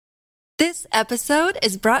This episode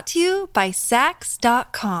is brought to you by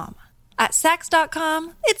Sax.com. At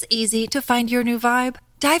Sax.com, it's easy to find your new vibe.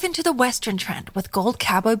 Dive into the Western trend with gold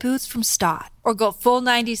cowboy boots from Stott, or go full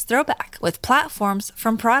 90s throwback with platforms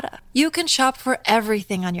from Prada. You can shop for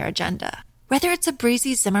everything on your agenda, whether it's a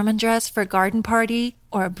breezy Zimmermann dress for a garden party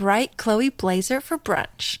or a bright Chloe blazer for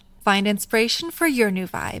brunch. Find inspiration for your new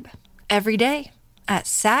vibe every day at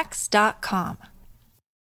Sax.com.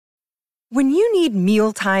 When you need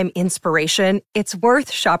mealtime inspiration, it's worth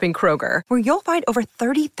shopping Kroger, where you'll find over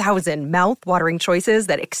 30,000 mouth-watering choices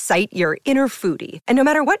that excite your inner foodie. And no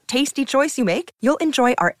matter what tasty choice you make, you'll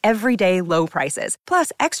enjoy our everyday low prices,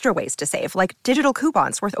 plus extra ways to save, like digital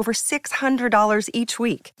coupons worth over $600 each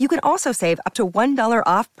week. You can also save up to $1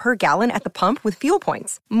 off per gallon at the pump with fuel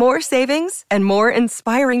points. More savings and more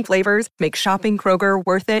inspiring flavors make shopping Kroger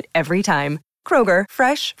worth it every time. Kroger,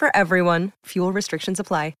 fresh for everyone. Fuel restrictions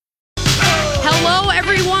apply. Hello,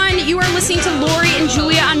 everyone. You are listening to Lori and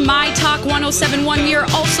Julia on My Talk 1071. We are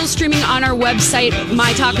also streaming on our website,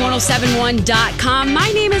 mytalk1071.com. My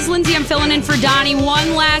name is Lindsay. I'm filling in for Donnie.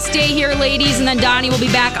 One last day here, ladies, and then Donnie will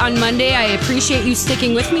be back on Monday. I appreciate you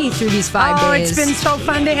sticking with me through these 5 days. Oh, it's been so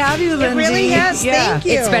fun to have you, Lindsay. It really has. Yeah. Thank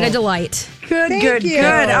you. It's been a delight. Good.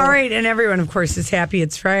 All right. And everyone, of course, is happy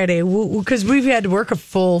it's Friday because we've had to work a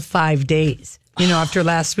full 5 days, after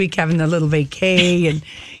last week having a little vacay and...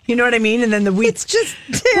 You know what I mean? And then the week. It's just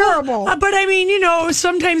terrible. But I mean,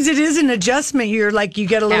 sometimes it is an adjustment. You're like, you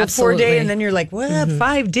get a little Absolutely. 4-day and then you're like, well,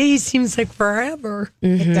 5 days seems like forever.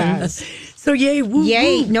 It does. So yay. Woo,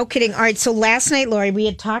 Yay. woo. No kidding. All right. So last night, Lori, we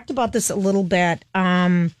had talked about this a little bit.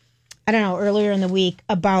 I don't know, earlier in the week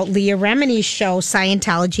about Leah Remini's show,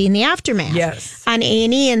 Scientology in the Aftermath. Yes. On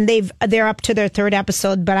A&E, and they're up to their 3rd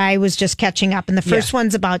episode, but I was just catching up. And the first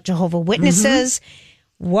one's about Jehovah Witnesses.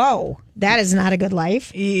 Whoa, that is not a good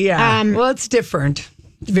life. Yeah. Well, it's different.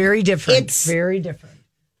 Very different. It's very different.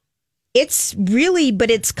 It's really,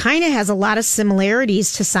 but it's kind of has a lot of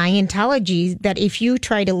similarities to Scientology that if you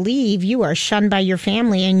try to leave, you are shunned by your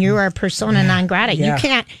family and you are persona non grata. Yeah. You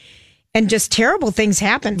can't, and just terrible things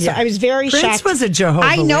happen. So Yeah. I was very Prince shocked. was a Jehovah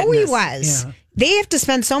I know Witness. he was. Yeah. They have to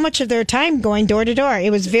spend so much of their time going door to door. It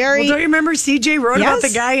was very... Well, don't you remember CJ wrote about the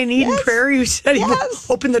guy in Eden Prairie who said he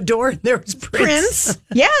opened the door and there was Prince?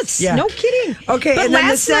 Yes. Yeah. No kidding. Okay, But and then the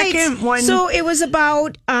last night- second one... So it was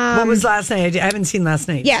about... what was last night? I haven't seen last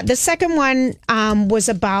night. Yeah, the second one was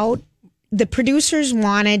about the producers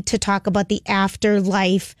wanted to talk about the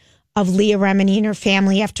afterlife of Leah Remini and her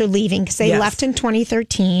family after leaving because they left in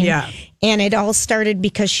 2013. Yeah. And it all started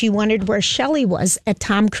because she wondered where Shelley was at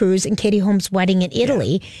Tom Cruise and Katie Holmes' wedding in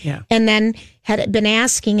Italy. Yeah. And then had been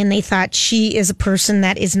asking, and they thought she is a person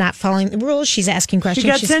that is not following the rules. She's asking questions. She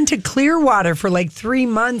got sent to Clearwater for like 3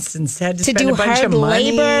 months and had to spend do a bunch hard of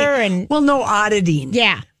money. labor and- well, no auditing.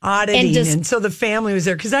 Yeah. Auditing. And And, just- so the family was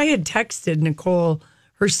there because I had texted Nicole,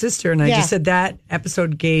 her sister, and I just said that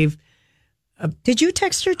episode gave. Did you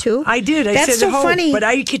text her too? I did. I That's said so hope, funny. but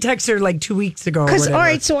I could text her like 2 weeks ago. Because all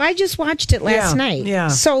right, so I just watched it last Yeah, night. yeah.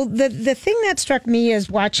 So the thing that struck me is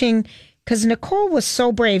watching because Nicole was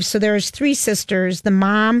so brave. So there's 3 sisters. The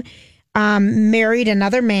mom married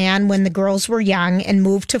another man when the girls were young and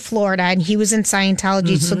moved to Florida, and he was in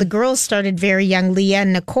Scientology. So the girls started very young, Leah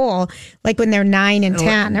and Nicole, like when they're 9 and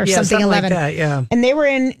 10 or something 11. Like that, yeah. And they were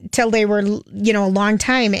in till they were a long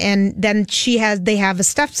time, and then they have a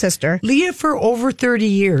stepsister. Leah for over 30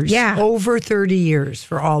 years. Yeah. Over 30 years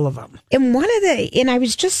for all of them. And I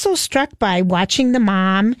was just so struck by watching the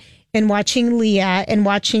mom and watching Leah and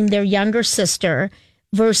watching their younger sister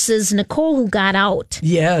versus Nicole, who got out.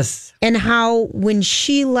 Yes. And how when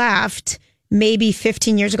she left, maybe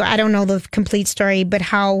 15 years ago, I don't know the complete story, but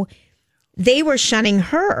how they were shunning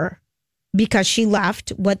her because she left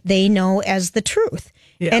what they know as the truth.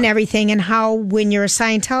 Yeah. And everything, and how when you're a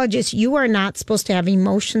Scientologist, you are not supposed to have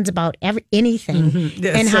emotions about anything.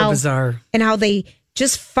 That's and so how bizarre. And how they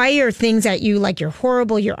just fire things at you like you're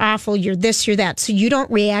horrible, you're awful, you're this, you're that. So you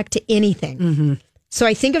don't react to anything. So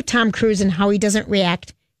I think of Tom Cruise and how he doesn't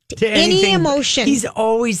react to any anything. emotion. He's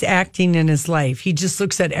always acting in his life. He just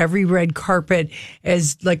looks at every red carpet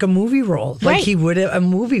as like a movie role, like Right. he would a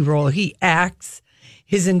movie role. He acts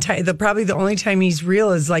his entire. Probably the only time he's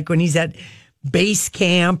real is like when he's at base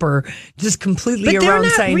camp or just completely but they're around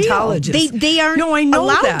not Scientologists. real. They aren't no, I know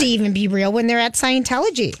allowed that. to even be real when they're at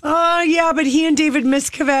Scientology. Yeah, but he and David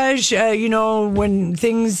Miscavige, when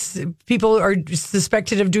people are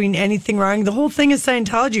suspected of doing anything wrong, the whole thing is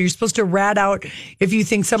Scientology. You're supposed to rat out if you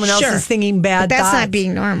think someone else Sure. is thinking bad But that's thoughts. not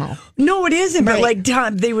being normal. No, it isn't. But Right.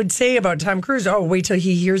 like they would say about Tom Cruise, oh, wait till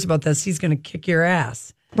he hears about this. He's going to kick your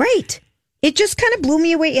ass. Right. It just kind of blew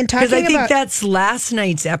me away in talking Because I think about. that's last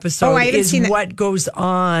night's episode Oh, I haven't is seen that. what goes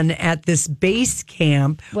on at this base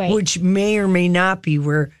camp, Right. which may or may not be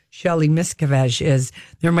where Shelly Miscavige is.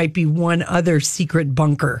 There might be one other secret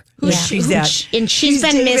bunker where she's at. And she's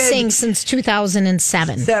been David missing since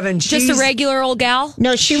 2007. Just Just a regular old gal?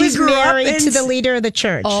 No, she She was grew up married in- to the leader of the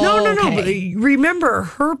church. No. Okay. But remember,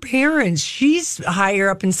 her parents, she's higher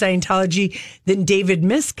up in Scientology than David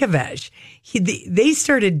Miscavige. They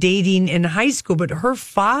started dating in high school, but her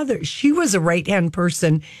father, she was a right-hand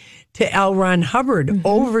person to L. Ron Hubbard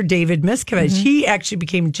over David Miscavige. He actually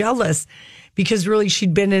became jealous because really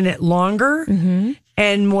she'd been in it longer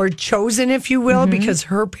and more chosen, if you will, because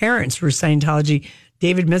her parents were Scientology.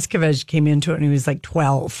 David Miscavige came into it when he was like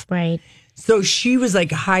 12. Right. So she was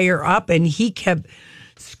like higher up, and he kept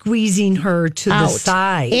squeezing her to the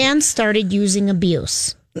side. And started using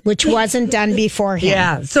abuse, which wasn't done beforehand.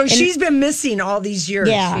 Yeah. So she's been missing all these years.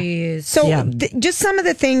 Yeah. So just some of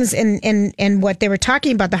the things and what they were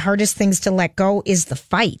talking about, the hardest things to let go is the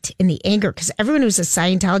fight and the anger, because everyone who's a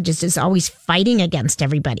Scientologist is always fighting against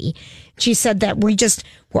everybody. She said that we're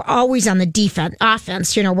always on the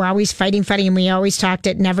offense, we're always fighting, and we always talked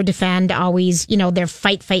it, never defend, always, their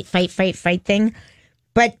fight thing.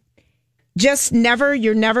 But just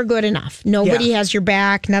you're never good enough. Nobody has your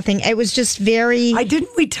back, nothing. It was just very...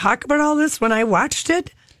 Didn't we talk about all this when I watched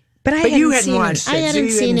it? But you hadn't hadn't seen watched it. I so hadn't you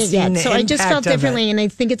seen hadn't it yet. seen the So I just felt impact of it. differently. And I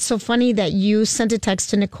think it's so funny that you sent a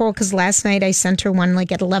text to Nicole, because last night I sent her one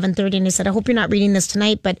like at 11:30 and I said, I hope you're not reading this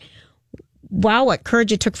tonight, but wow, what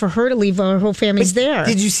courage it took for her to leave her whole family's there.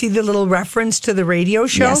 Did you see the little reference to the radio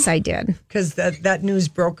show? Yes, I did. Because that news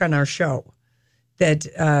broke on our show that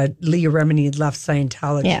Leah Remini had left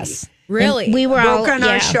Scientology. Yes. Really? And we were Broke all on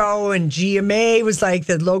our show, and GMA was like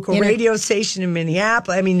the local radio station in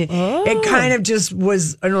Minneapolis. I mean, it kind of just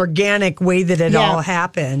was an organic way that it all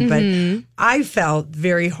happened. But I felt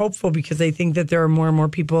very hopeful because I think that there are more and more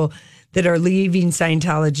people that are leaving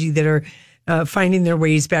Scientology that are finding their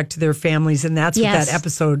ways back to their families, and that's what Yes. that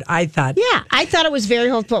episode, I thought. Yeah, I thought it was very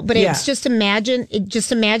hopeful, but Yeah. it's just imagine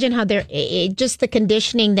how just the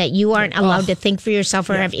conditioning that you aren't allowed to think for yourself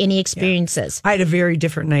or have any experiences. I had a very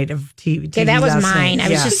different night of TV. Okay, that was last mine. night. I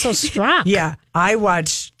was Yeah. just so struck. Yeah, I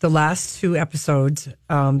watched the last two episodes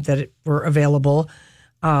that were available.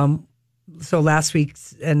 So last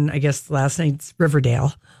week's and I guess last night's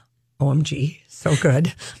Riverdale. OMG, so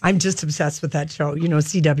good. I'm just obsessed with that show.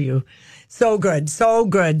 CW. So good, so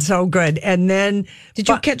good, so good. And then Did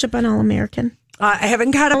you catch up on All American? I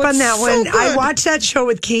haven't caught up on it's that so one. good. I watched that show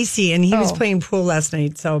with Casey, and he was playing pool last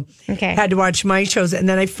night, so Okay. had to watch my shows. And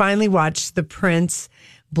then I finally watched the Prince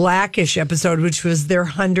Blackish episode, which was their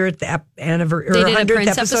 100th anniversary. They did a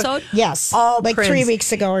Prince episode? Yes, All like Prince. 3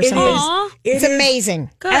 weeks ago or It something. is- It's it is amazing.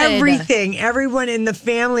 Good. Everything, everyone in the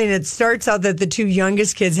family, and it starts out that the two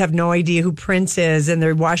youngest kids have no idea who Prince is, and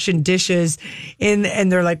they're washing dishes, and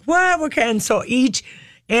they're like, "What? What kind?" And so each.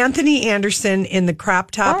 Anthony Anderson in the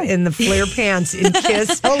crop top and the flare pants in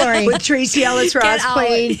Kiss Lori. with Tracy Ellis Ross out.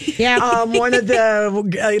 playing one of the.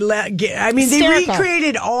 I mean, they Hysterical.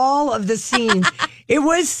 recreated all of the scenes. It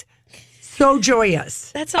was so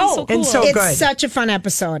joyous. That sounds so cool. and so It's good. such a fun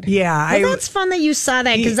episode. Yeah, Well, that's fun that you saw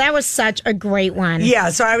that, because that was such a great one. Yeah,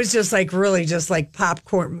 so I was just like really just like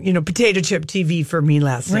popcorn, potato chip TV for me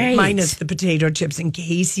last night, Right. minus the potato chips. And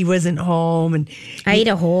Casey wasn't home, and I ate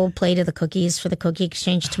a whole plate of the cookies for the cookie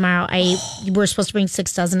exchange tomorrow. We're supposed to bring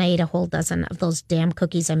 6 dozen. I ate a whole dozen of those damn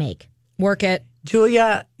cookies I make. Work it.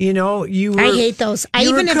 Julia, you were. I hate those. I you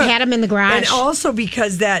even were have had them in the garage. and also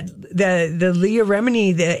because the Leah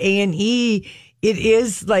Remini, the A&E, it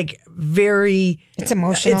is like very. It's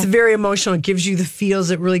emotional. It's very emotional. It gives you the feels.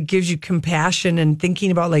 It really gives you compassion and thinking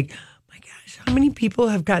about like, my gosh, how many people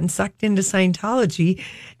have gotten sucked into Scientology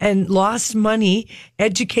and lost money,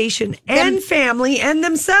 education, and family, and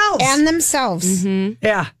themselves. and themselves.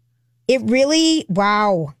 Yeah. It really,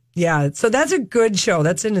 wow. Yeah. So that's a good show.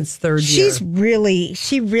 That's in its third year.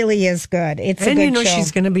 She really is good. It's And a good show.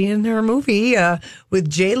 she's going to be in her movie with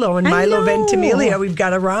J-Lo and I Milo know. Ventimiglia. We've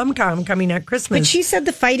got a rom-com coming at Christmas. But she said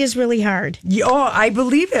the fight is really hard. I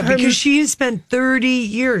believe it because she has spent 30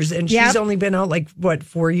 years and she's Yep. only been out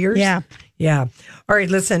 4 years? Yeah. Yeah. All right,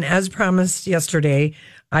 listen, as promised yesterday,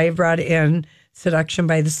 I brought in Seduction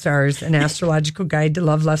by the Stars, an astrological guide to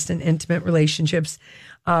love, lust, and intimate relationships.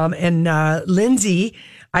 And Lindsay,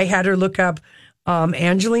 I had her look up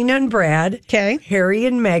Angelina and Brad, Okay. Harry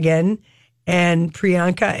and Meghan, and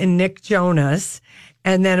Priyanka and Nick Jonas.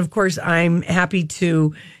 And then, of course, I'm happy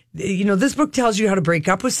to, this book tells you how to break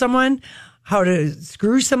up with someone. how to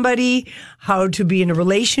screw somebody, how to be in a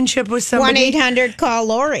relationship with somebody.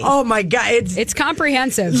 1-800-CALL-LORI. Oh my God. It's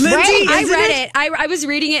comprehensive. Lindsay, I isn't read it? it. I was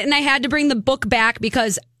reading it and I had to bring the book back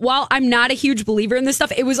because while I'm not a huge believer in this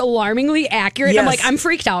stuff, it was alarmingly accurate. I'm Yes. like, I'm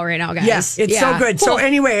freaked out right now, guys. Yes, it's so good. Cool. So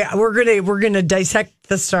anyway, we're gonna dissect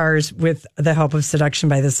the stars with the help of Seduction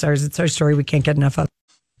by the Stars. It's our story we can't get enough of.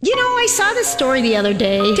 You know, I saw this story the other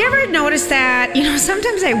day. Did you ever notice that? You know,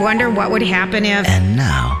 sometimes I wonder what would happen if And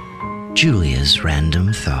now, Julia's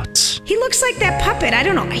random thoughts. he looks like that puppet. I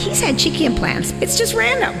don't know. He's had cheeky implants. It's just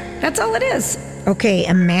random. That's all it is. Okay,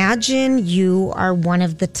 imagine you are one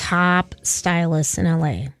of the top stylists in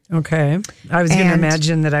LA. Okay, I was gonna And-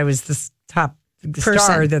 imagine that I was the top star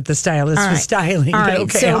Person. that the stylist All was right. styling. All But right,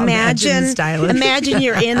 okay, so I'll imagine the stylist. imagine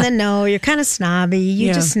you're in the know. You're kind of snobby. You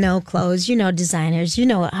Yeah. just know clothes. You know designers. You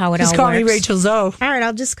know how it Just all call works. me Rachel Zoe. All right,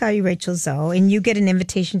 I'll just call you Rachel Zoe, and you get an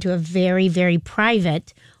invitation to a very, very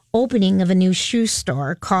private opening of a new shoe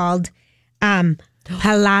store called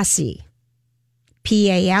Palazzi,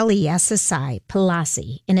 Palessi,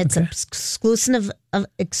 Palazzi, and it's an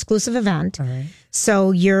exclusive event.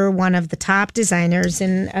 So you're one of the top designers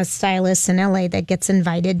and a stylist in LA that gets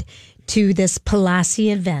invited to this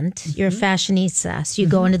Palazzi event. You're a fashionista. So you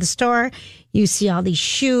go into the store, you see all these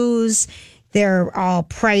shoes. They're all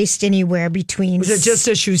priced anywhere between. Was it just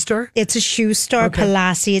a shoe store? It's a shoe store,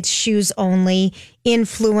 Palazzi. It's shoes only.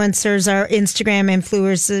 Influencers, our Instagram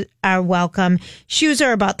influencers are welcome. Shoes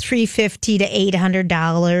are about $350 to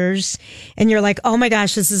 $800, and you're like, "Oh my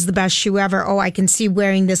gosh, this is the best shoe ever!" Oh, I can see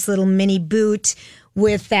wearing this little mini boot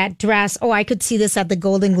with that dress. Oh, I could see this at the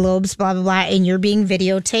Golden Globes. Blah blah blah. And you're being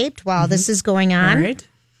videotaped while this is going on. All right.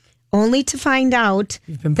 Only to find out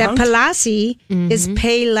been that punked? Palazzi is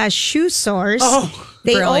Payless Shoe Source. Oh,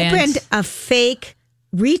 they brilliant. opened a fake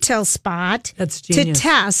retail spot That's to genius.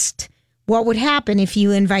 test what would happen if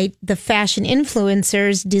you invite the fashion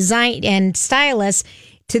influencers, design and stylists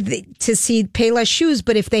to see Payless shoes,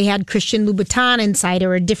 but if they had Christian Louboutin inside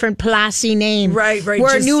or a different Palazzi name, Right, or a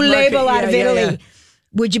just new market- label out of yeah, Italy, yeah.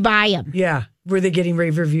 would you buy them? Yeah. Were they getting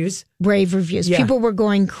rave reviews? Rave reviews. Yeah. People were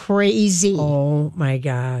going crazy. Oh my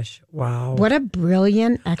gosh! Wow. What a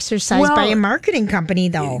brilliant exercise by a marketing company,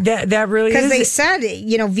 though. That really is. Because they said,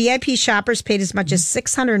 VIP shoppers paid as much as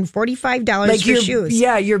 $645 like for you're, shoes.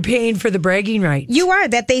 Yeah, you're paying for the bragging rights. You are,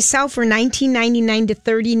 that they sell for $19.99 to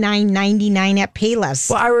 $39.99 at Payless.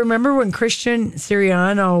 Well, I remember when Christian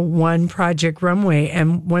Siriano won Project Runway,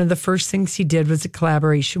 and one of the first things he did was a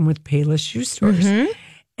collaboration with Payless Shoe Stores. Mm-hmm.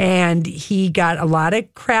 And he got a lot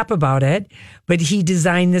of crap about it, but he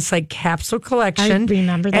designed this like capsule collection. I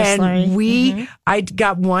remember this, Larry. And I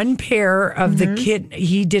got one pair of the kit.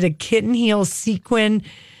 He did a kitten heel sequin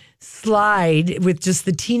slide with just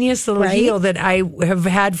the teeniest little Right. heel that I have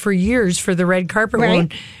had for years for the red carpet. Right. When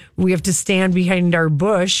we have to stand behind our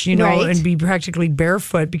bush, Right. and be practically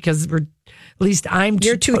barefoot because at least I'm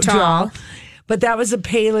You're too tall. But that was a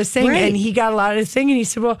Payless thing, Right. and he got a lot of thing, and he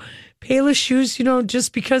said, well, Payless shoes,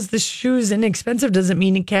 just because the shoe is inexpensive doesn't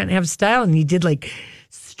mean it can't have style. And he did like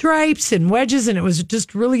stripes and wedges, and it was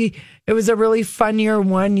a really fun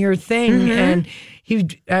 1 year thing. Mm-hmm. And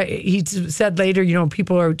he said later,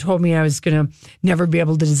 people told me I was going to never be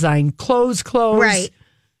able to design clothes, Right.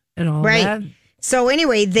 and all Right. that. So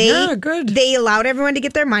anyway, Yeah, good. they allowed everyone to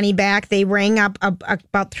get their money back. They rang up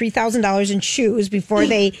about $3,000 in shoes before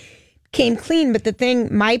they came clean. But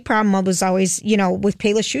my problem was always, with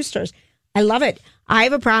Payless shoe stores. I love it. I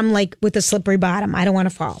have a problem like with the slippery bottom. I don't want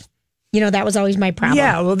to fall. That was always my problem.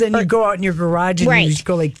 Yeah, well, then you go out in your garage and Right. you just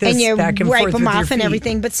go like this, and you back and wipe forth them with your off and feet.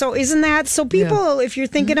 everything. But so isn't that so? People, if you're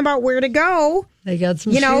thinking about where to go, They got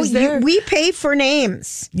some shoes there. we pay for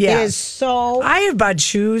names. Yeah. It is so. I have bought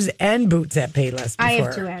shoes and boots at Payless before. I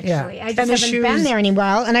have too, actually. Yeah. I just And the haven't been there in a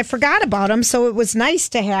while, and I forgot about them. So it was nice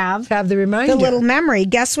to have the reminder. the little memory.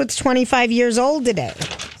 Guess what's 25 years old today?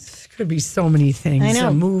 Could be so many things. I know.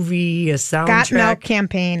 A movie, a soundtrack. Got Milk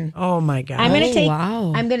campaign. Oh my god! I'm gonna take.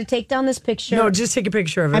 wow. I'm gonna take down this picture. No, just take a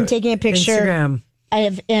picture of it. I'm taking a picture. Instagram.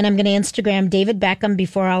 And I'm going to Instagram David Beckham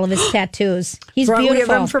before all of his tattoos. He's We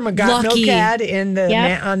beautiful. have one from a Got Lucky. Milk ad in the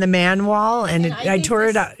Yep. on the man wall, and I tore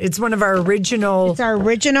it out. It's one of our original. It's our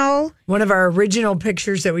original,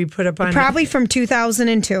 pictures that we put up on. probably from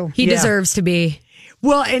 2002. He Yeah. deserves to be.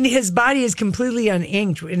 Well, and his body is completely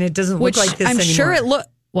uninked, and it doesn't Which look like this I'm anymore. sure it look.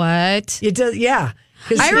 What? It does. Yeah.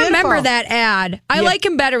 'Cause I beautiful. remember that ad. I like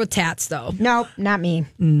him better with tats, though. Nope, not me.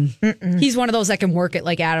 He's one of those that can work it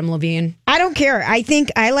like Adam Levine. I don't care. I think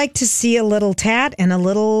I like to see a little tat and a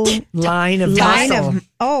little line of line muscle. of.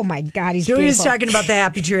 Oh my God, he's Julia's beautiful. talking about the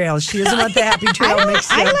happy trail. She doesn't want the happy trail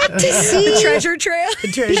mixed up. I like to see Treasure trail. The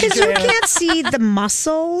treasure because you trail. can't see the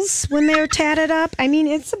muscles when they're tatted up. I mean,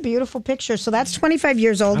 it's a beautiful picture. So that's 25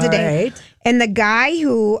 years old today. right. And the guy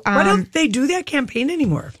who, Why don't they do that campaign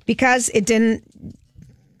anymore? because it didn't.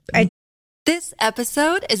 This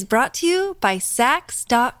episode is brought to you by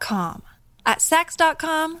Sax.com. At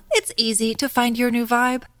Sax.com, it's easy to find your new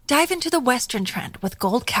vibe. Dive into the Western trend with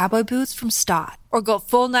gold cowboy boots from Stott, or go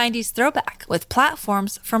full 90s throwback with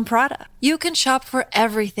platforms from Prada. You can shop for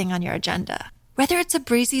everything on your agenda, whether it's a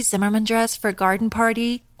breezy Zimmermann dress for a garden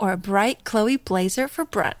party or a bright Chloe blazer for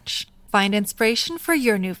brunch. Find inspiration for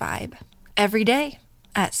your new vibe every day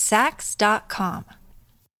at Sax.com.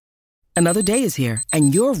 Another day is here,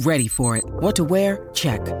 and you're ready for it. What to wear?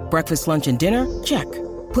 Check. Breakfast, lunch, and dinner? Check.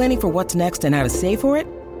 Planning for what's next and how to save for it?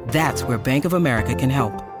 That's where Bank of America can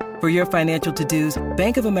help. For your financial to-dos,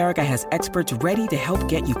 Bank of America has experts ready to help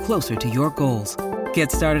get you closer to your goals.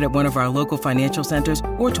 Get started at one of our local financial centers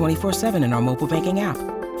or 24/7 in our mobile banking app.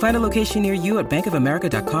 Find a location near you at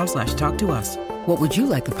bankofamerica.com/talktous. What would you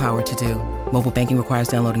like the power to do? Mobile banking requires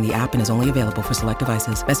downloading the app and is only available for select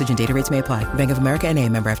devices. Message and data rates may apply. Bank of America NA,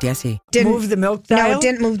 member FDIC. Move the milk dial? No, it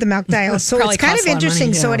didn't move the milk dial. So Probably it's kind costs of a lot of interesting.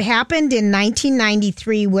 money, So yeah. it happened in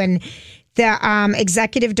 1993 when the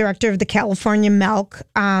executive director of the California Milk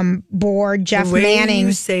Board, Jeff The way Manning.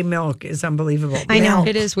 you say milk is unbelievable. I know. Milk.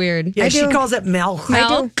 It is weird. Yeah, I she do. calls it milk.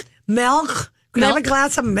 Milk? Milk. Could I have a Milk?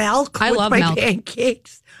 glass of milk I with love my milk.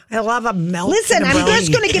 pancakes? I love a milk. Listen, and a I'm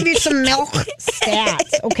just brownie. going to give you some milk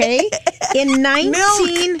stats, okay? In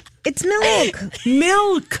 19, it's milk.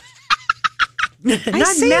 Milk. Not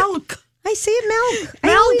say it. milk. I say it milk. I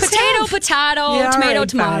Milk. always Potato, have. potato, Yeah, all tomato, right,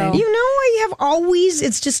 tomato. fine. You know, I have always,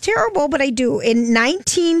 it's just terrible, but I do. In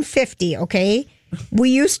 1950, okay, we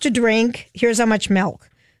used to drink, here's how much milk.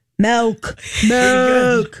 Milk. In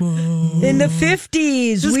the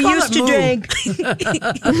 50s, Just we call used it to moo. drink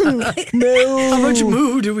milk. How much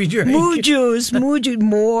moo do we drink? Moo juice,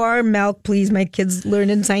 more milk, please. My kids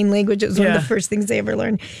learned in sign language. It was one of Yeah. the first things they ever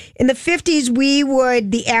learned. In the 50s,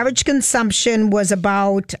 the average consumption was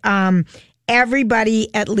about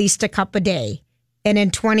everybody at least a cup a day. And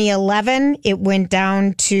in 2011, it went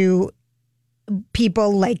down to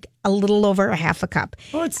people like a little over a half a cup.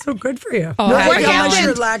 Oh, it's so good for you. Oh, No, half like a how much gallon.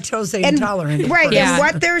 you're lactose intolerant. Right. Of course. Yeah. And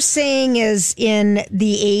what they're saying is in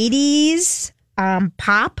the 80s,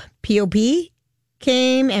 POP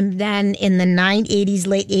came, and then in the 80s,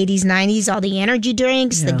 late 80s, 90s, all the energy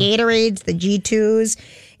drinks, the Gatorades, the G2s,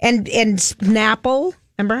 and Snapple.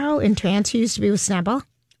 Remember how entranced you used to be with Snapple?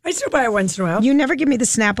 I still buy it once in a while. You never give me the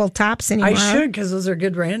Snapple tops anymore. I should, because those are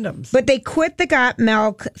good randoms. But they quit the got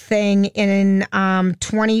milk thing in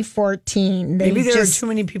 2014. They Maybe there just, are too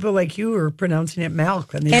many people like you who are pronouncing it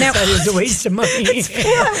milk, and they And it- decided it was a waste of money.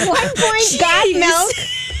 At one point,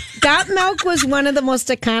 Got Milk was one of the most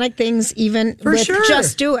iconic things, even For with sure.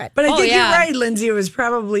 Just Do It. But I Oh, think yeah. you're right, Lindsay. It was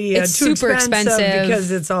probably It's too super expensive.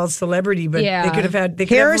 because it's all celebrity. But Yeah. they could have had have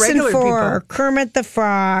Harrison regular Ford, people. Kermit the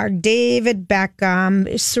Frog, David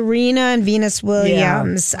Beckham, Serena and Venus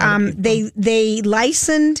Williams. They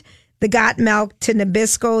licensed the Got Milk to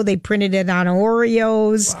Nabisco. They printed it on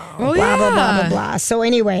Oreos. Oh, blah, blah, blah, yeah. blah, blah. So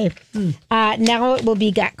anyway, now it will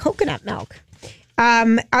be Got Coconut Milk.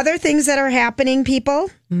 Other things that are happening,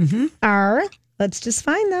 people, are, let's just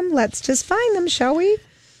find them, shall we?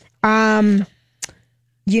 All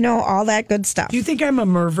that good stuff. Do you think I'm a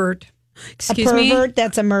mervert? Excuse a pervert, me?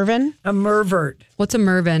 that's a Mervin. A mervert. What's a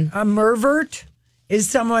Mervin? A mervert is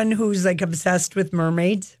someone who's like obsessed with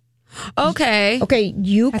mermaids. Okay. Okay,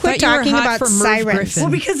 you thought quit you were talking hot about for Merv sirens. Griffin.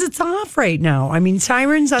 Well, because it's off right now. I mean,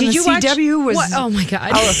 Sirens on Did the you watch- CW was. What? Oh my God.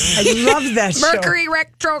 I love that show. Mercury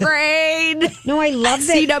retrograde. No, I love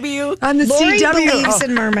that. CW. On the Lori CW. believes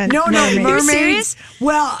in mermaids. No, Mermaids. mermaids. Are you serious?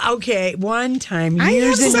 Well, okay. One time, I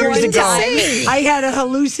years have and years something to ago, say. I had a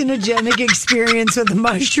hallucinogenic experience with a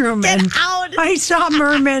mushroom, and I saw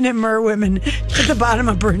mermen and merwomen at the bottom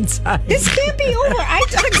of Burnside. This can't be over. I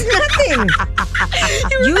talked nothing.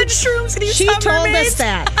 You had shrooms and you She saw told mermaids? us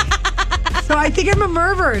that. So I think I'm a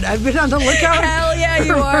mervert. I've been on the lookout Hell yeah, for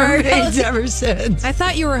you are. mermaids ever since. I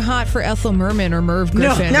thought you were hot for Ethel Merman or Merv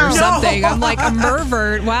Griffin no. or something. I'm like, a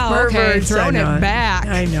mervert. Wow, okay. Merverts, Throwing I know it back.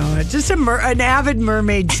 I know it. Just an avid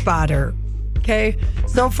mermaid spotter. Okay.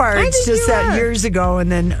 So far, I it's think just you that are. years ago,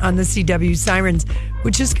 and then on the CW Sirens,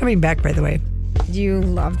 which is coming back, by the way. You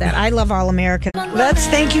love that. I love All American. Let's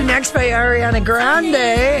Thank You Next by Ariana Grande.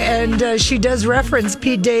 And she does reference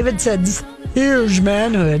Pete Davidson's Huge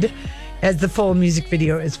Manhood as the full music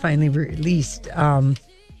video is finally released.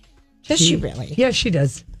 Does she really? Yeah, she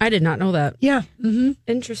does. I did not know that. Yeah. Mm-hmm.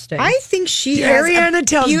 Interesting. I think she has Ariana a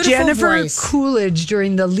tells beautiful Jennifer voice. Coolidge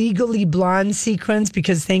during the Legally Blonde sequence,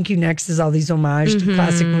 because Thank You Next is all these homage to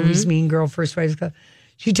classic movies, Mean Girl, First Wives Club.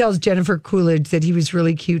 She tells Jennifer Coolidge that he was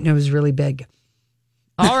really cute and it was really big.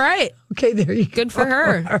 All right. Okay, there you go. Good for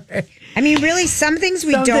her. All right. I mean, really, some things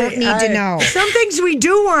we don't need to know. Some things we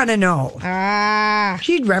do want to know. Ah.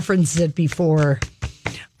 She'd referenced it before.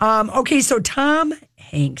 Okay, so Tom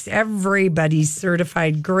Hanks, everybody's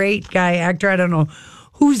certified great guy, actor. I don't know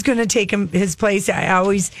who's going to take his place. I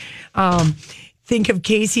always think of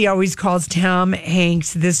Casey, always calls Tom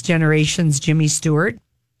Hanks this generation's Jimmy Stewart.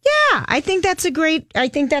 Yeah, I think that's a great You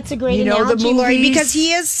know, the analogy, Lori, movies- because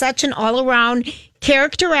he is such an all-around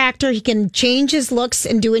character actor. He can change his looks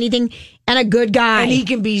and do anything, and a good guy. And he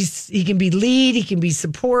can be lead, he can be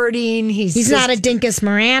supporting. He's He's just, not a Dinkus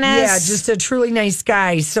Moranis. Yeah, just a truly nice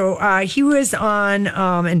guy. So he was on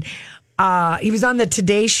he was on the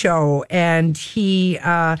Today Show, and he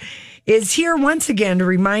is here once again to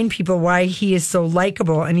remind people why he is so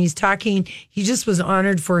likable. And he's talking. He just was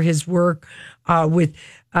honored for his work with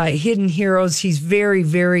Hidden Heroes. He's very,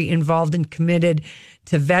 very involved and committed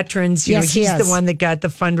to veterans. You know, Yes, he he's is. the one that got the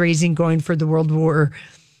fundraising going for the World War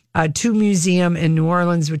II Museum in New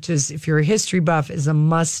Orleans, which is, if you're a history buff, is a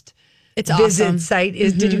must It's visit awesome. site.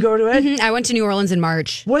 Did you go to it? I went to New Orleans in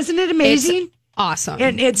March. Wasn't it amazing? It's awesome.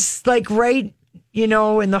 And it's like right, in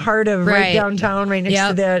the heart of right Right. downtown, right next to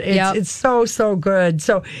Yep. that. Yep. It's so good.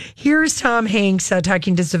 So here's Tom Hanks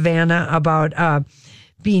talking to Savannah about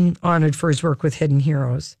being honored for his work with Hidden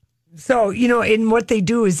Heroes. So, and what they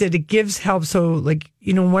do is that it gives help. So,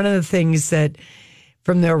 one of the things that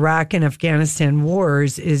from the Iraq and Afghanistan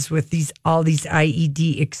wars is with all these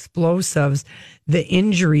IED explosives, the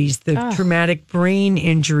injuries, the traumatic brain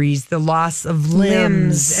injuries, the loss of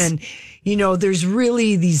limbs. And, there's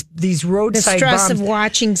really these the roadside stress bombs. of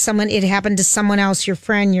watching it happen to someone else, your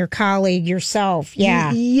friend, your colleague, yourself.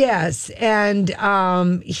 Yeah. Yes. And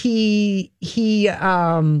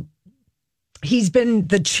he's been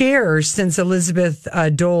the chair since Elizabeth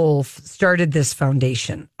Dole started this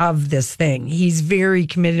foundation of this thing. He's very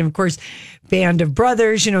committed. And of course, Band of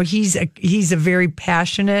Brothers, he's a very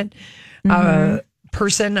passionate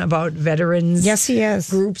person about veterans. Yes, he is.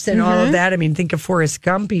 Groups and all of that. I mean, think of Forrest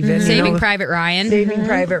Gump even. Saving Private Ryan. Saving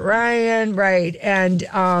Private Ryan, right. And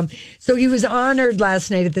so he was honored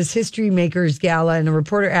last night at this History Makers Gala, and a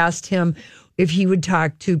reporter asked him if he would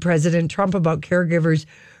talk to President Trump about caregivers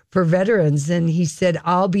for veterans. And he said,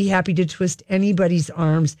 I'll be happy to twist anybody's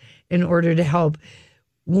arms in order to help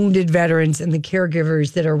wounded veterans and the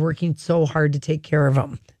caregivers that are working so hard to take care of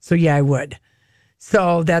them. So, yeah, I would.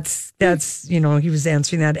 So that's he was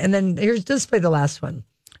answering that. And then just play the last one.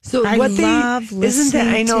 So I love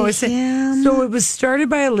listening to him. So it was started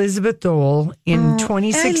by Elizabeth Dole in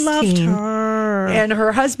 2016. I loved her. And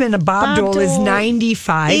her husband, Bob Dole, is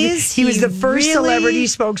 95. He was the first celebrity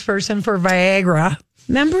spokesperson for Viagra.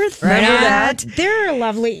 Remember that? They're a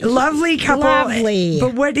lovely couple. Lovely.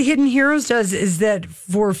 But what Hidden Heroes does is that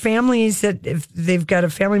for families that if they've got a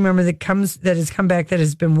family member that has come back that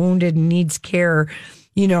has been wounded and needs care,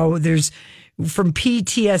 there's from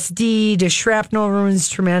PTSD to shrapnel wounds,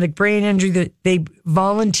 traumatic brain injury, that they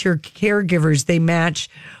volunteer caregivers. They match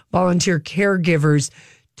volunteer caregivers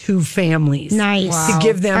to families. Nice. To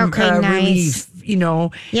give them relief,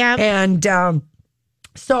 Yeah. And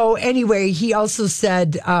so anyway, he also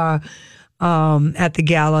said at the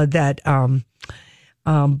gala that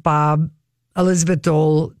Elizabeth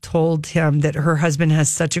Dole told him that her husband has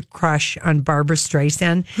such a crush on Barbara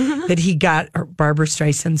Streisand that he got Barbara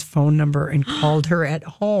Streisand's phone number and called her at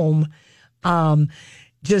home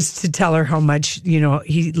just to tell her how much,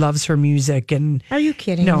 he loves her music. And are you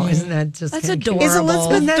kidding no, me? Isn't that just That's kinda adorable. Is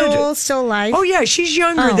Elizabeth Dole still alive? Oh, yeah, she's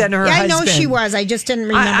younger than her husband. I know she was. I just didn't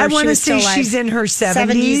remember I she want to was say still alive. she's in her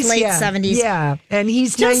 70s. late yeah. 70s. Yeah, and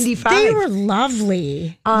he's 95. They were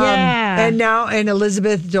lovely. Yeah. And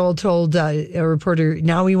Elizabeth Dole told a reporter,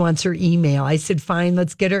 now he wants her email. I said, fine,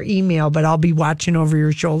 let's get her email, but I'll be watching over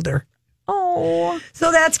your shoulder. Oh.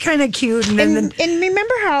 So that's kind of cute. And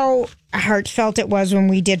remember how heartfelt it was when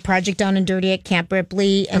we did Project Down and Dirty at Camp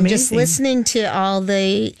Ripley, and just listening to all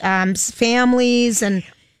the families. And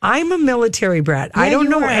I'm a military brat. Yeah, I don't you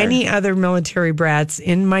know are. any other military brats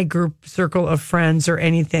in my group circle of friends or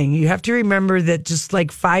anything. You have to remember that just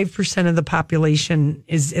like 5% of the population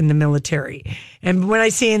is in the military. And when I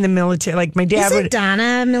say in the military, like my dad isn't would.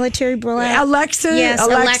 Donna a military brat? Alexa. Yes,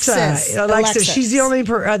 Alexa. She's the only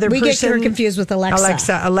other we person. get her confused with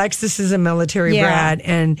Alexa. Alexis is a military brat,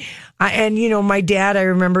 and My dad, I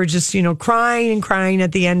remember just, crying and crying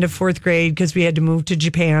at the end of fourth grade because we had to move to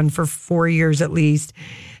Japan for 4 years at least.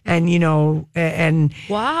 And,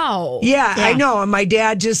 wow. Yeah, I know. And my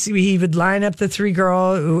dad he would line up the three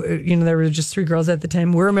there were just three girls at the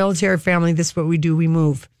time. We're a military family. This is what we do. We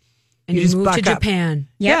move. And you just move to Japan.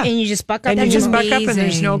 Yeah. And you just buck up. And you just buck up and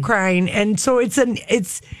there's no crying. And so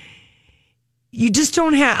you just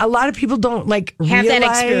don't have, a lot of people don't have that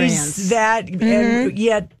experience. That, and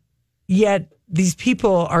yet these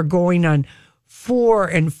people are going on 4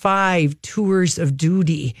 and 5 tours of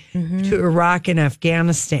duty to Iraq and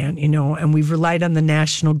Afghanistan, and we've relied on the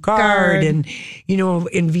National Guard. And,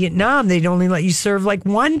 in Vietnam, they'd only let you serve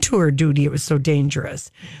 1 tour of duty. It was so dangerous.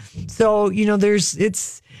 So,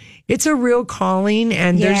 it's a real calling,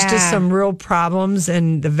 and there's just some real problems,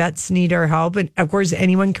 and the vets need our help. And of course,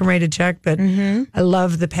 anyone can write a check, but I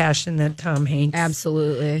love the passion that Tom Hanks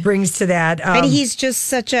brings to that. And he's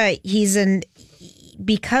just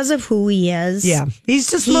because of who he is. Yeah. He's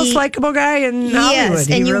just the most likable guy in Hollywood. Is,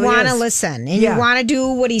 and you really want to listen, and you want to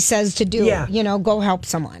do what he says to do. Yeah. Go help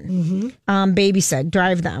someone. Babysit,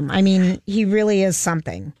 drive them. I mean, he really is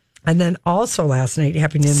something. And then also last night,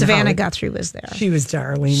 happening in Savannah Guthrie was there. She was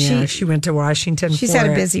darling. She went to Washington. She's had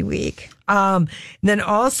a busy week. Then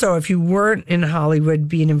also, if you weren't in Hollywood,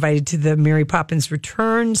 being invited to the Mary Poppins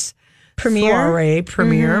Returns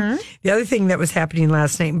premiere. The other thing that was happening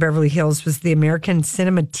last night in Beverly Hills was the American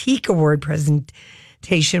Cinematique Award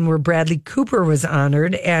presentation, where Bradley Cooper was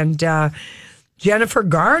honored, and Jennifer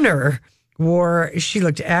Garner she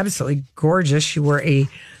looked absolutely gorgeous. She wore a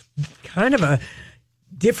kind of a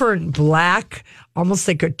different black, almost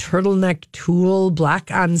like a turtleneck tulle,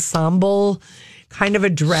 black ensemble kind of a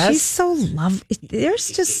dress. She's so lovely.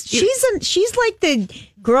 She's like the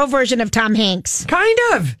girl version of Tom Hanks. Kind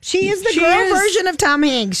of. She is the girl version of Tom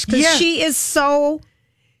Hanks because she is so.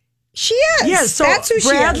 She is. Yeah, so that's who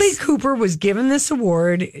Bradley she is. Cooper was given this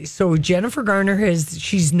award. So Jennifer Garner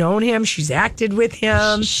she's known him. She's acted with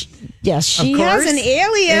him. She has an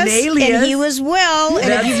alias. And he was Will. And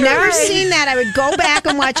if you've never seen that, I would go back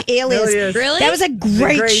and watch Alias. Really? That was a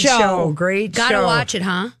great show. Great show. Gotta watch it,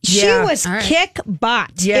 huh? She was kick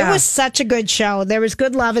butt. Yeah. It was such a good show. There was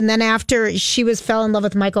good love. And then after fell in love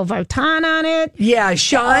with Michael Vartan on it. Yeah,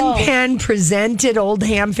 Sean Penn presented, old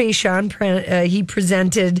ham face Sean Penn. He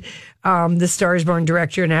presented the Star is Born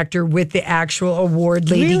director and actor with the actual award.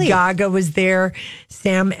 Lady Gaga was there,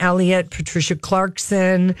 Sam Elliott, Patricia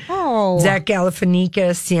Clarkson, Zach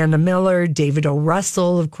Galifianakis, Sienna Miller, David O.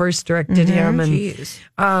 Russell, of course, directed him. And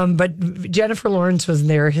but Jennifer Lawrence was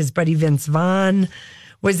there. His buddy Vince Vaughn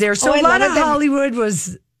was there. So a lot of Hollywood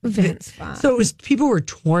was Vince Vaughn. So people were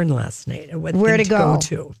torn last night at where to go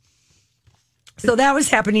to. So that was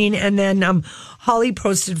happening, and then Holly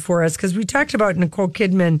posted for us, because we talked about Nicole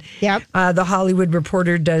Kidman. Yep. The Hollywood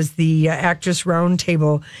Reporter does the Actress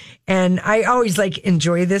Roundtable, and I always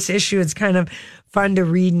enjoy this issue. It's kind of fun to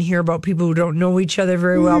read and hear about people who don't know each other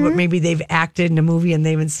very well, but maybe they've acted in a movie and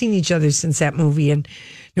they haven't seen each other since that movie. And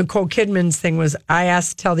Nicole Kidman's thing was,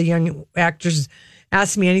 tell the young actors,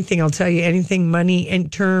 ask me anything, I'll tell you anything, money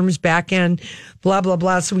and terms, back end, blah, blah,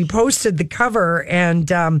 blah. So we posted the cover,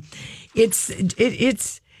 and it's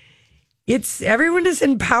everyone is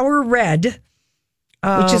in power red,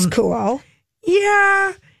 which is cool.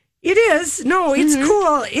 Yeah, it is. No, it's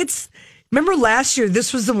cool. Remember last year,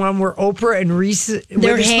 this was the one where Oprah and Reese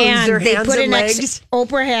their hands and legs.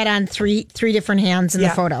 Oprah had on three different hands in the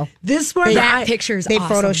photo. This one, that picture's they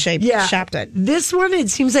awesome. Photoshopped it. This one, it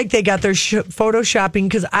seems like they got their photoshopping,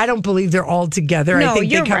 because I don't believe they're all together. No, I think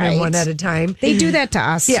you're they come in right. one at a time. They do that to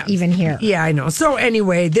us, even here. Yeah, I know. So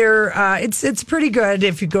anyway, it's pretty good.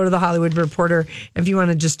 If you go to the Hollywood Reporter, if you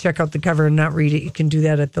want to just check out the cover and not read it, you can do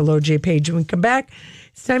that at the Low J page. When we come back,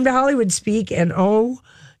 it's time to Hollywood speak, and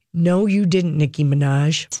no, you didn't, Nicki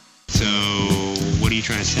Minaj. So, what are you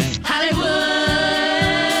trying to say?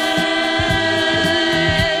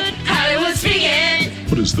 Hollywood speaking.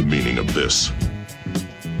 What is the meaning of this?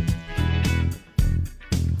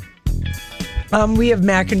 We have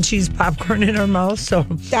mac and cheese popcorn in our mouth, so.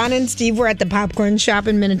 Don and Steve were at the popcorn shop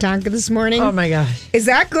in Minnetonka this morning. Oh, my gosh. Is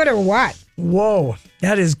that good or what? Whoa,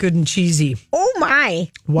 that is good and cheesy. Oh,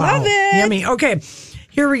 my. Wow. Love it. Yummy. Okay.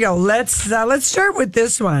 Here we go. Let's start with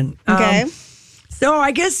this one. Okay. So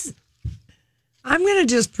I guess I'm going to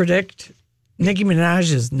just predict Nicki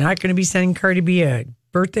Minaj is not going to be sending Cardi B a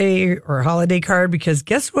birthday or holiday card, because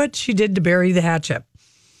guess what she did to bury the hatchet?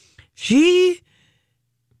 She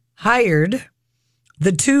hired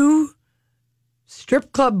the 2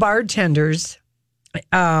 strip club bartenders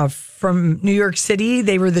from New York City.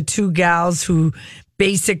 They were the 2 gals who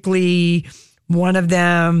basically One of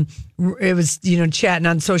them, it was, chatting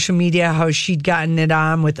on social media how she'd gotten it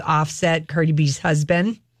on with Offset, Cardi B's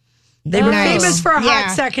husband. They were famous for a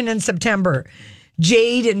hot second in September.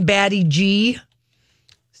 Jade and Batty G.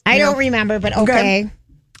 I don't remember, but okay.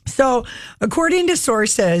 So, according to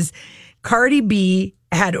sources, Cardi B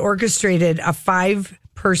had orchestrated a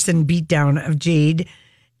 5-person beatdown of Jade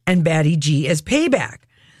and Batty G as payback.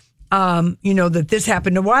 That this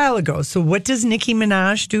happened a while ago. So what does Nicki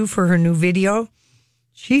Minaj do for her new video?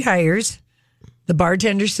 She hires the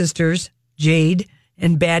Bartender Sisters, Jade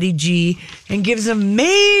and Batty G, and gives them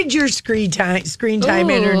major screen time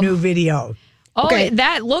in her new video. Oh,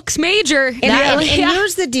 that looks major. And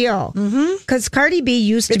here's the deal. Because Cardi B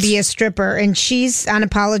used to be a stripper, and she's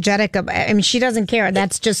unapologetic. She doesn't care.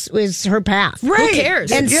 That's just is her path. Right. Who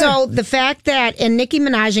cares? And so the fact that Nicki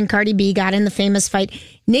Minaj and Cardi B got in the famous fight,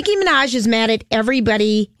 Nicki Minaj is mad at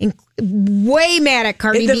everybody, way mad at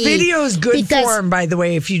Cardi B. The video is good form, by the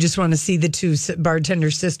way, if you just want to see the two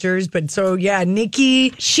Bartender Sisters. But so, yeah,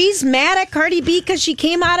 Nicki. She's mad at Cardi B because she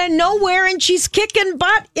came out of nowhere and she's kicking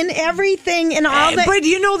butt in everything and all that. But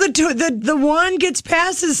the one gets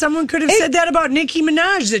passes. Someone could have said that about Nicki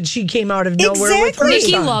Minaj, that she came out of nowhere with her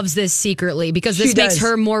Nicki song. loves this secretly because this makes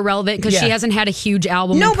her more relevant because she hasn't had a huge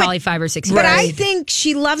album in probably 5 or 6 years. But I think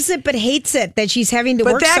she loves it but hates it that she's having to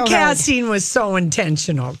work so hard. But that casting was so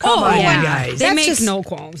intentional. Come on, guys. They make no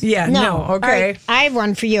qualms. Yeah, no. Okay. Right, I have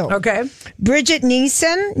one for you. Okay. Bridget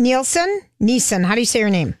Nielsen. How do you say her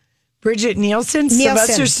name? Bridget Nielsen.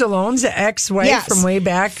 Sylvester Stallone's ex-wife from way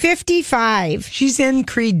back. 55. She's in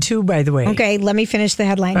Creed 2, by the way. Okay, let me finish the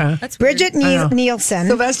headline. That's Bridget Nielsen.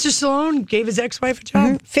 Sylvester Stallone gave his ex-wife a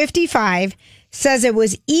job. 55, says it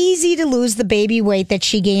was easy to lose the baby weight that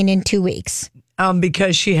she gained in 2 weeks.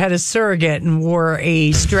 Because she had a surrogate and wore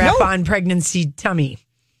a strap-on pregnancy tummy.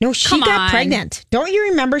 No, she got pregnant. Don't you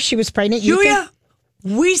remember she was pregnant? Julia,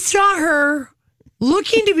 we saw her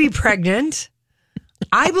looking to be pregnant.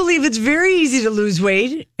 I believe it's very easy to lose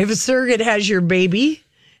weight if a surrogate has your baby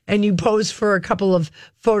and you pose for a couple of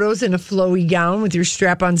photos in a flowy gown with your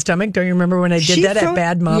strap-on stomach. Don't you remember when I did that at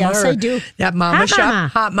Bad Mama? Yes, I do. That Mama shop,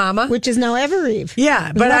 Hot Mama. Which is now Evereve.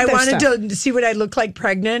 Yeah, but I wanted to see what I look like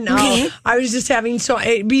pregnant. I was just having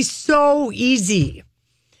it'd be so easy.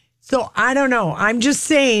 So I don't know. I'm just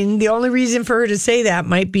saying the only reason for her to say that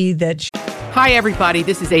might be that Hi, everybody.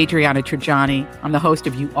 This is Adriana Trajani. I'm the host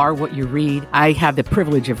of You Are What You Read. I have the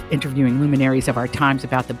privilege of interviewing luminaries of our times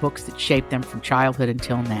about the books that shaped them from childhood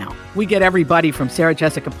until now. We get everybody from Sarah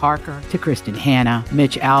Jessica Parker to Kristen Hanna,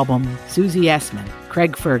 Mitch Albom, Susie Essman,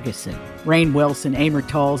 Craig Ferguson, Rainn Wilson, Amor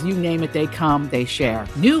Tolls, you name it, they come, they share.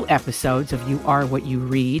 New episodes of You Are What You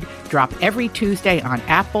Read drop every Tuesday on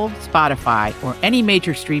Apple, Spotify, or any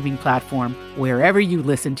major streaming platform wherever you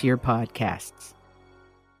listen to your podcasts.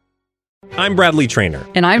 I'm Bradley Trainer.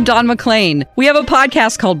 And I'm Don McClain. We have a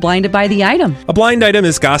podcast called Blinded by the Item. A blind item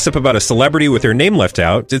is gossip about a celebrity with their name left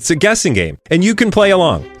out. It's a guessing game, and you can play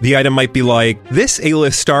along. The item might be like, this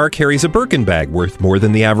A-list star carries a Birkin bag worth more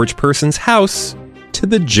than the average person's house to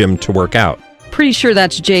the gym to work out. Pretty sure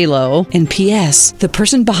that's J-Lo. And P.S. the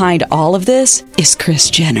person behind all of this is Kris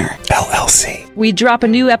Jenner, LLC. We drop a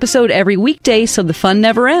new episode every weekday so the fun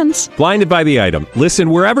never ends. Blinded by the Item. Listen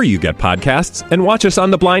wherever you get podcasts and watch us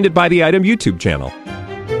on the Blinded by the Item YouTube channel.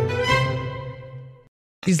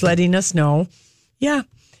 He's letting us know. Yeah,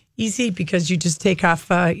 easy because you just take off,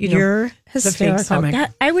 You're hysterical.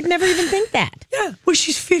 I would never even think that. Yeah, well,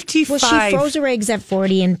 she's 55. Well, she froze her eggs at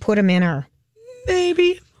 40 and put them in her.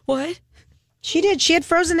 Maybe. What? She did. She had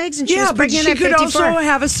frozen eggs and she was pregnant but she at 54. could also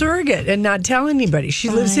have a surrogate and not tell anybody. She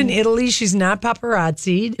lives in Italy. She's not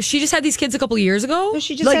paparazzi'd. She just had these kids a couple years ago? No,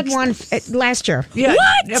 she just had one last year. Yeah,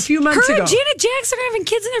 what? A few months Her ago. and Janet Jackson are having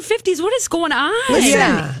kids in their 50s. What is going on?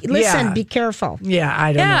 Listen, be careful. Yeah,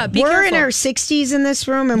 I don't know. We're in our 60s in this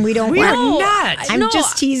room and we don't We're want not. I'm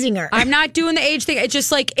just teasing her. I'm not doing the age thing. It's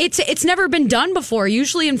just like, it's never been done before.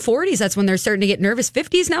 Usually in 40s, that's when they're starting to get nervous.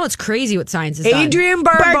 50s now, it's crazy what science has done. Adrienne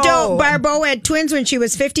Barbeau. Barbeau had twins when she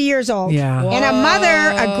was 50 years old. Yeah. And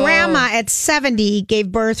a grandma at 70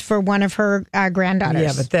 gave birth for one of her granddaughters.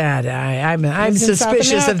 Yeah, but I'm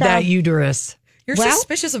suspicious of that uterus. You're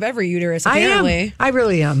suspicious of every uterus, apparently. I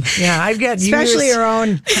really am. Yeah, I've got especially uterus. your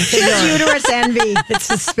own. She has uterus envy. It's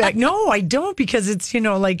suspect. No, I don't because it's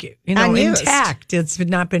intact. It's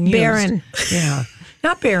not been used. Barren. Yeah,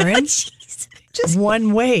 not barren. Just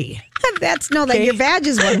one way. Your vag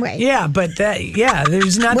is one way. Yeah, but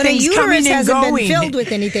there's nothing when a uterus coming and hasn't going. been filled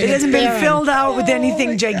with anything. It hasn't been barren. filled out with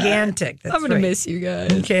anything gigantic. That's I'm going to miss you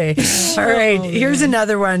guys. Okay. All right. Here's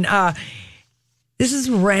another one. This is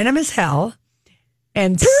random as hell.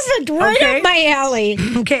 And perfect, right up my alley.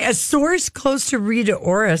 Okay, a source close to Rita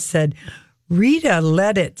Ora said Rita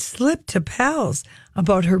let it slip to pals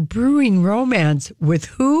about her brewing romance with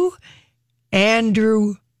who?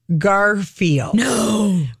 Andrew Garfield.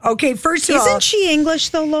 No. Okay, first of all, isn't she English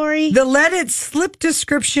though, Lori? The let it slip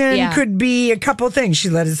description could be a couple things. She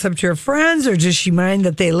let it slip to her friends, or does she mind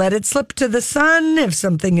that they let it slip to the sun? If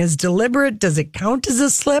something is deliberate, does it count as a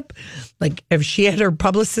slip? Like if she had her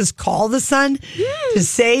publicist call the Sun to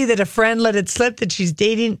say that a friend let it slip that she's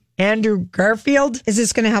dating Andrew Garfield. Is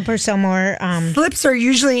this going to help her sell more? Slips are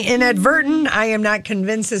usually inadvertent. I am not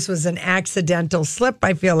convinced this was an accidental slip.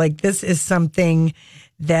 I feel like this is something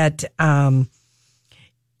that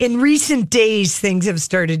in recent days, things have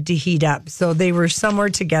started to heat up. So they were somewhere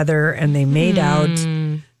together and they made out.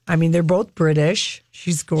 I mean, they're both British.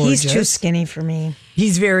 She's gorgeous. He's too skinny for me.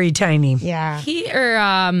 He's very tiny. Yeah.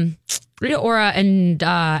 Rita Ora and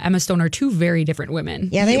Emma Stone are two very different women.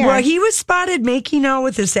 Yeah, they are. Well, he was spotted making out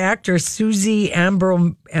with this actress, Susie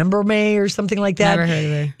Ambermay or something like that. Never heard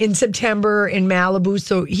of her. In September in Malibu.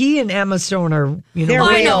 So he and Emma Stone are,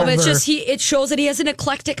 I know, but it's just it shows that he has an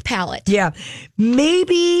eclectic palate. Yeah.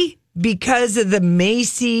 Maybe because of the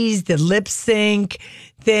Macy's, the lip sync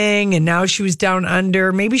thing, and now she was down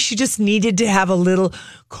under. Maybe she just needed to have a little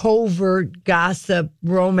covert gossip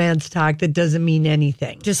romance talk that doesn't mean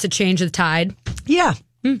anything. Just to change the tide? Yeah.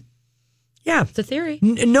 Yeah. It's a theory.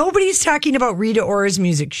 Nobody's talking about Rita Ora's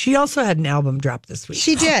music. She also had an album drop this week.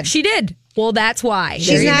 She did. She did. Well, that's why.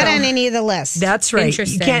 She's not on any of the lists. That's right.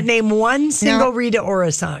 You can't name one single Rita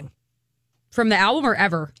Ora song. From the album or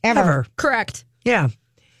ever? Ever. Correct. Yeah.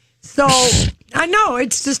 So, I know,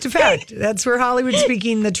 it's just a fact. That's where Hollywood's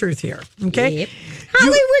speaking the truth here. Okay? Yep.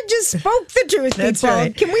 Hollywood just spoke the truth, That's people.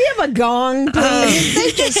 right. Can we have a gong, please?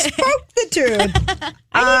 They just spoke the truth.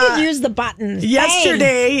 I need to use the buttons.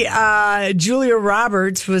 Yesterday, Julia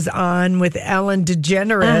Roberts was on with Ellen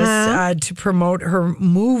DeGeneres to promote her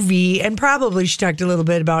movie, and probably she talked a little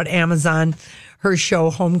bit about Amazon, her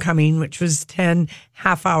show Homecoming, which was 10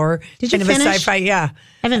 half-hour. Did you kind finish? of a sci-fi, yeah.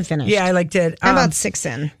 I haven't finished. Yeah, I liked it. I'm about 6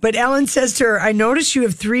 in. But Ellen says to her, I noticed you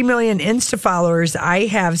have 3 million Insta followers. I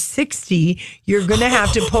have 60. You're going to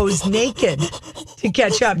have to pose naked to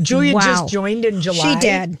catch up. Julia just joined in July. She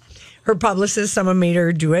did. Her publicist, someone made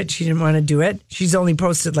her do it. She didn't want to do it. She's only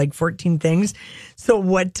posted like 14 things. So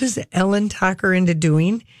what does Ellen talk her into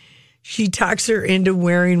doing? She talks her into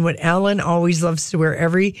wearing what Ellen always loves to wear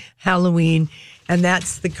every Halloween, and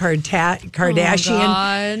that's the Kardashian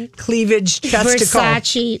cleavage chesticle.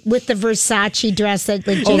 Versace, with the Versace dress that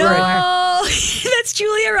legit. No, that's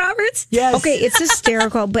Julia Roberts? Yes. Okay, it's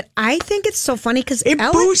hysterical, but I think it's so funny because it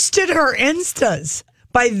boosted her Instas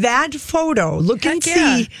by that photo. Look and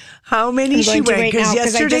see how many she went. Because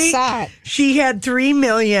yesterday she had 3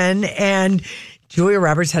 million, and Julia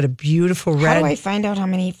Roberts had a beautiful red. How do I find out how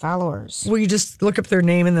many followers? Well, you just look up their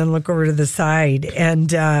name and then look over to the side.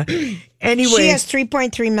 And anyway, she has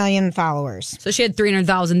 3.3 million followers. So she had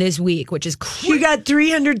 300,000 this week, which is crazy. She got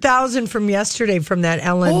 300,000 from yesterday from that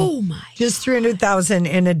Ellen. Oh my! Just 300,000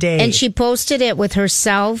 in a day. And she posted it with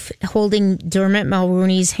herself holding Dermot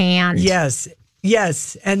Mulroney's hand. Yes.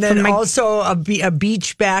 And then also a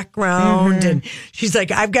beach background. And she's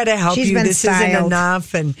like, I've got to help you. This isn't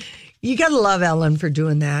enough. And you got to love Ellen for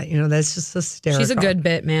doing that. You know, that's just hysterical. She's a good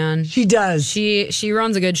bit, man. She does. She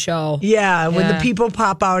runs a good show. Yeah, when the people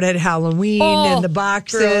pop out at Halloween and the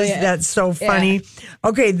boxes, that's so funny. Yeah.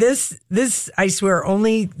 Okay, this I swear,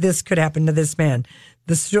 only this could happen to this man.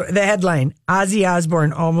 The headline, Ozzy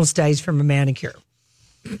Osbourne almost dies from a manicure.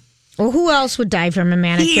 Well, who else would die from a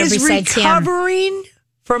manicure besides him? He is recovering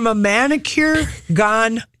from a manicure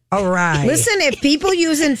gone awry. Listen, if people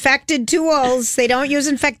use infected tools, they don't use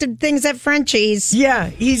infected things at Frenchie's. Yeah,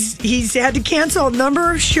 he's had to cancel a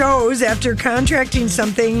number of shows after contracting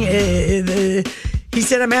something. He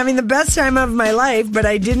said, I'm having the best time of my life, but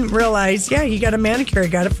I didn't realize, he got a manicure. I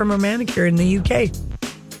got it from a manicure in the UK.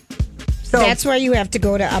 So, that's why you have to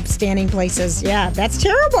go to upstanding places. Yeah, that's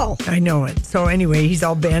terrible. I know it. So anyway, he's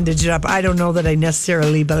all bandaged up. I don't know that I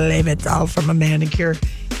necessarily believe it's all from a manicure.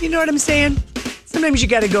 You know what I'm saying? Sometimes you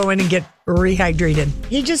got to go in and get rehydrated.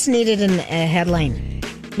 He just needed a headline.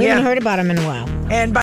 We haven't heard about him in a while. And by